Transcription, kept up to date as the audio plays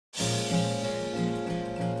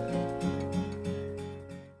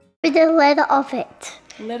me the letter of it.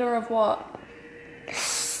 Letter of what?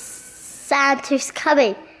 Santa's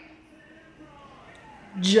coming.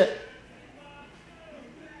 J.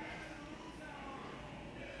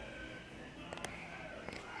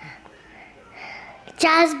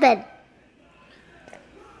 Jasmine.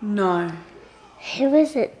 No. Who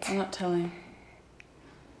is it? I'm not telling.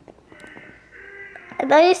 I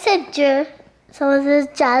know you said J, so it is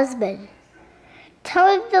Jasmine.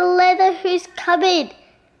 Tell him the letter who's coming.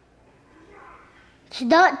 It's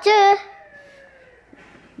not J.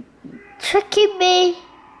 Tricking me.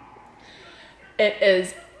 It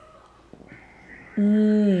is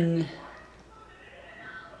N.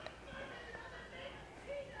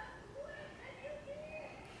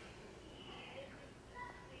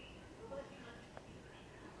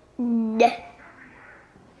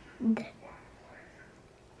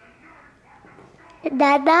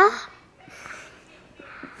 Nana?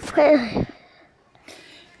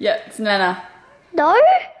 Yeah, it's Nana. No?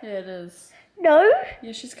 Yeah, it is. No?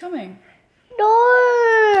 Yeah, she's coming. No!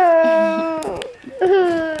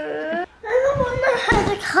 I don't want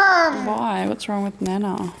her to come. Why? What's wrong with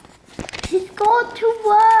Nana? She's gone to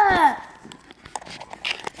work.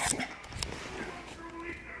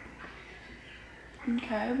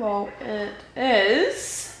 Okay, well, it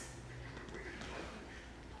is...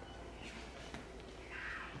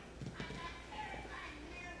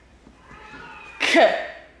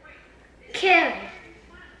 Carrie.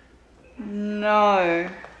 No.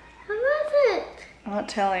 Who is it? I'm not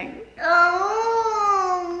telling.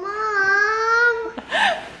 Oh, Mom.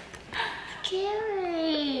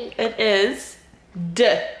 Carrie. It is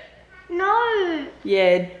D. No.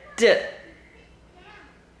 Yeah, D.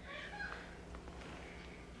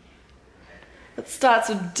 It starts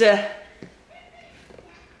with D.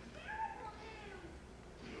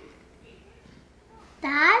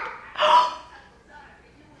 Dad?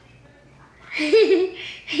 Is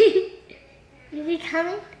he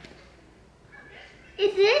coming?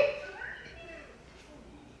 Is it?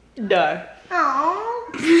 No.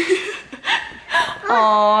 Oh.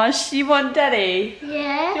 Aw, she want Daddy.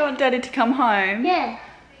 Yeah. You want Daddy to come home? Yeah.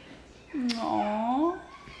 Aww.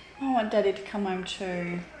 I want Daddy to come home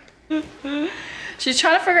too. She's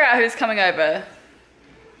trying to figure out who's coming over.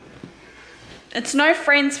 It's no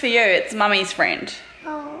friends for you, it's Mummy's friend.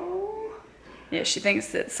 Oh. Yeah, she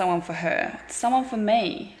thinks it's someone for her. It's someone for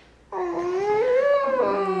me. Oh.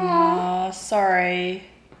 Oh, sorry.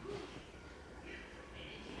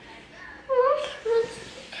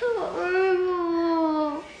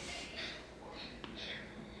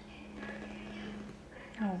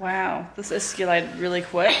 Oh wow, this escalated really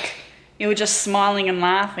quick. You were just smiling and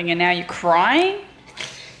laughing and now you're crying?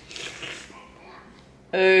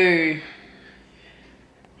 Ooh.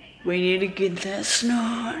 We need to get that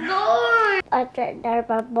snot. No. I don't know,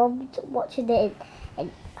 my mom's watching it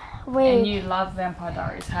and And you love Vampire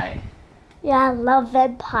Diaries, hey? yeah, I love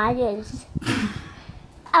vampires.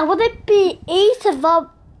 I want to be eaten from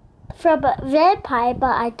a vampire,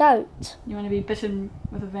 but I don't. You want to be bitten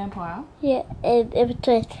with a vampire? Yeah, and it would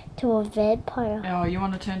turn to a vampire. Oh, you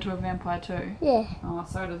want to turn to a vampire too? Yeah. Oh,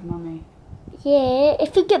 so does Mummy. Yeah,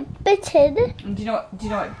 if you get bitten. And do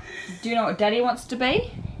you know what Daddy wants to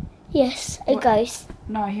be? Yes, a What? ghost.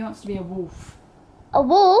 No, he wants to be a wolf. A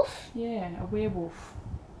wolf? Yeah, a werewolf.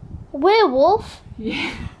 A werewolf?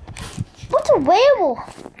 Yeah. What's a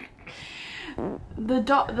werewolf? The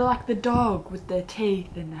dog with the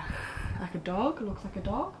teeth and like a dog. It looks like a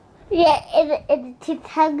dog. Yeah, and the teeth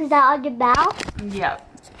hangs out on your mouth. Yeah.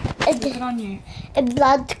 And, Put it on you. and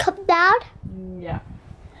blood comes down. Yeah.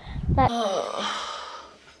 Like,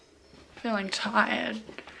 Feeling tired.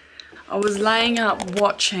 I was laying up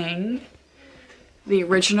watching the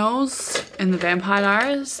originals in the Vampire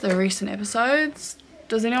Diaries, the recent episodes.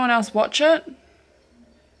 Does anyone else watch it?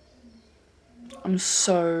 I'm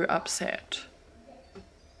so upset.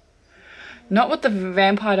 Not with the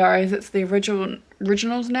Vampire Diaries, it's the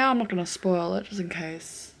originals now. I'm not going to spoil it just in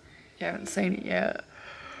case you haven't seen it yet.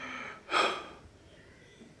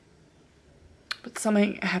 But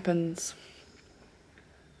something happens.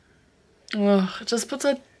 Ugh, it just puts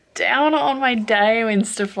a downer on my day when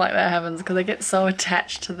stuff like that happens because I get so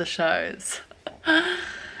attached to the shows.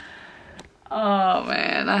 Oh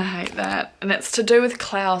man, I hate that. And it's to do with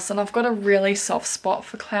Klaus, and I've got a really soft spot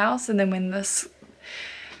for Klaus, and then when this,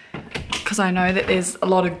 because I know that there's a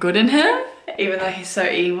lot of good in him, even though he's so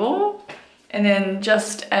evil. And then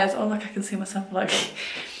just as, oh look, I can see myself like,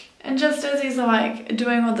 and just as he's like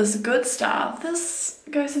doing all this good stuff, this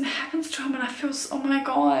goes and happens to him and I feel, oh my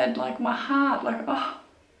God, like my heart, like, oh,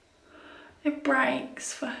 it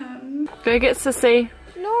breaks for him. Go get Sissy.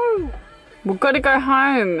 no. We've got to go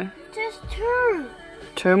home. 2.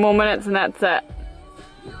 2 more minutes and that's it.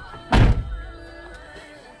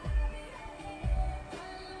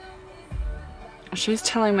 She's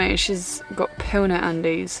telling me she's got pill in her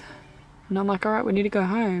undies. And I'm like, alright, we need to go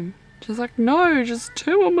home. She's like, no, just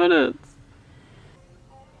 2 more minutes.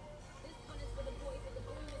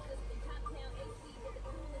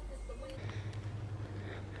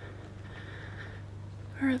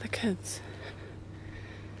 Where are the kids?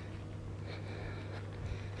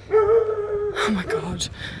 Oh my god,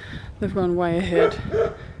 they've gone way ahead.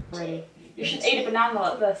 Ready. You should eat a banana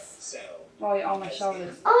like this while you're on my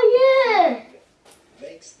shoulders. Oh yeah!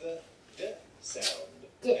 Makes the D sound.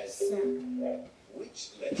 D sound. Which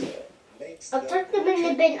letter makes I'll tuck them in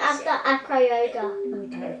the bin after acro yoga.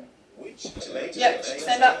 Okay. which letter Yep,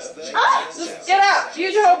 stand up. Ah! Just get up,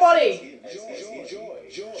 use your whole body.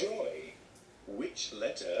 Joy. Which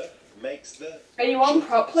letter makes the Are you on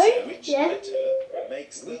properly? which Yeah. letter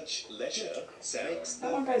makes the letter sounds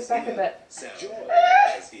That one goes back a bit. sound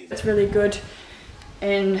as in It's really good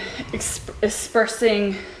in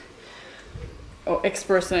expressing, or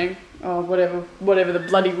whatever the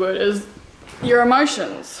bloody word is, your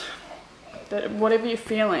emotions. That whatever you're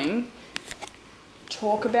feeling,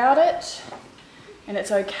 talk about it, and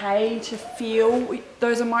it's okay to feel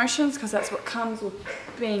those emotions because that's what comes with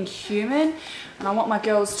being human. And I want my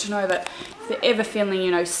girls to know that if they're ever feeling, you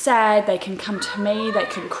know, sad, they can come to me, they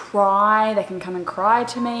can cry, they can come and cry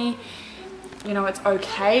to me. You know, it's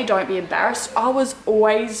okay, don't be embarrassed. I was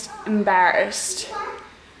always embarrassed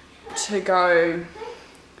to go,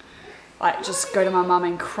 like, just go to my mum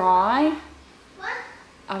and cry.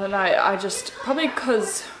 I don't know, I just, probably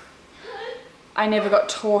because I never got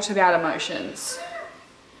taught about emotions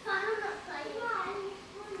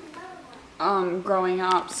growing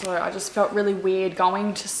up, so I just felt really weird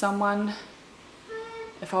going to someone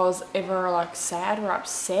if I was ever like sad or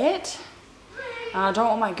upset. And I don't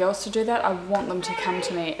want my girls to do that. I want them to come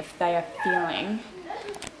to me if they are feeling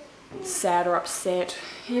sad or upset,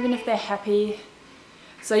 even if they're happy.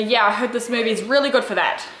 So yeah, I heard this movie is really good for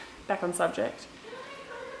that. Back on subject.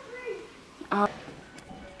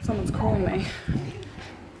 Someone's calling me.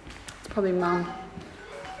 It's probably Mum.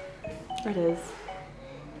 It is.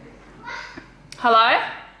 Hello?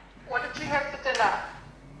 What did you have for dinner?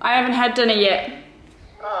 I haven't had dinner yet.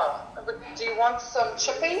 Oh, but do you want some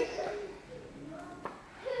chippies?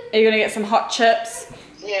 Are you gonna get some hot chips?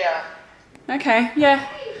 Yeah. Okay, yeah.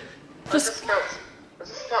 I just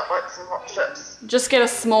felt like some hot chips. Just get a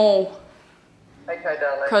small, Okay,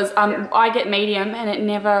 darling. because I get medium and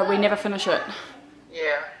we never finish it.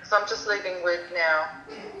 Yeah, because I'm just leaving work now.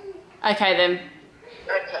 Okay then.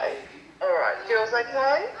 Okay. Alright, girls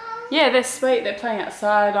okay? Yeah, they're sweet. They're playing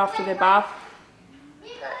outside after their bath.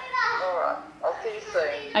 Okay. Alright, I'll see you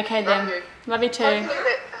soon. Okay Love then. you. Love you too.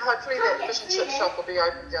 Hopefully that fish and chip shop will be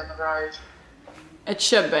open down the road. It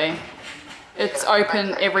should be. It's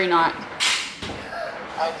open every night.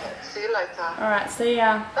 Okay, see you later. Alright, see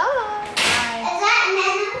ya. Bye. Bye. Is that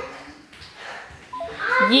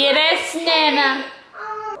Nana? Yeah, that's Nana.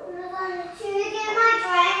 Should we get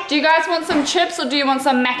my drink? Do you guys want some chips or do you want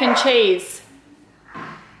some mac and cheese?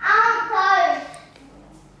 Both.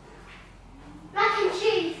 Mac and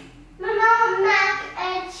cheese. Mama, mac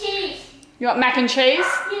and cheese. You want mac and cheese?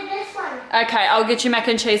 Yeah, this one. Okay, I'll get you mac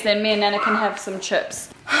and cheese then. Me and Nana can have some chips.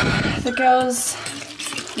 The girls,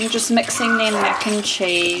 I'm just mixing their mac and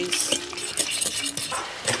cheese.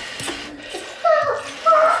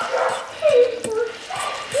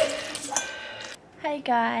 Hey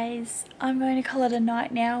guys, I'm going to call it a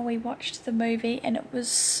night now. We watched the movie and it was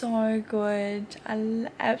so good. I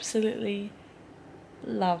absolutely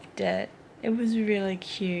loved it. It was really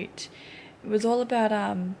cute. It was all about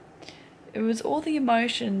it was all the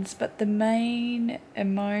emotions, but the main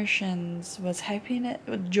emotions was happiness,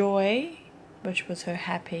 joy, which was her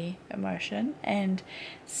happy emotion, and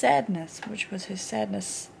sadness, which was her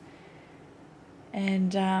sadness.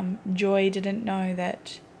 And Joy didn't know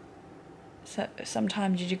that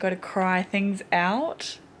sometimes you got to cry things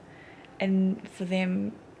out, and for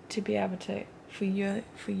them to be able to, for you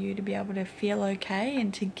to be able to feel okay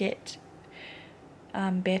and to get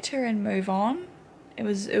better and move on. It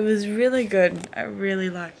was really good. I really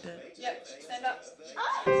liked it. Yep, stand up. Stand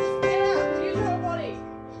up. Use your whole body.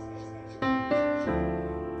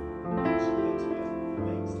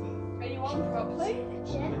 Are you on properly?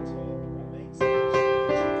 Yeah.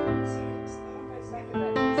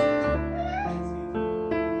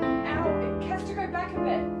 Ow, it has to go back a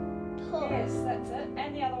bit. Yes, that's it.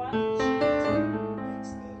 And the other one.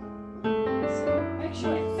 Make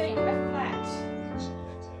sure your feet are flat.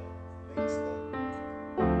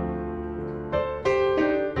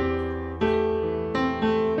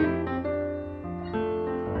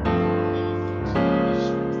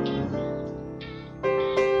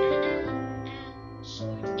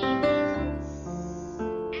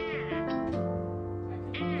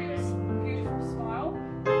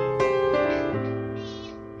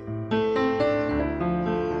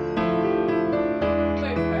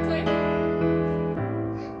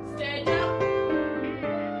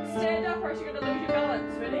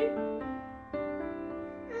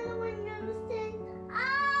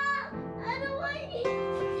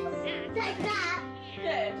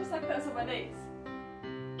 on my knees.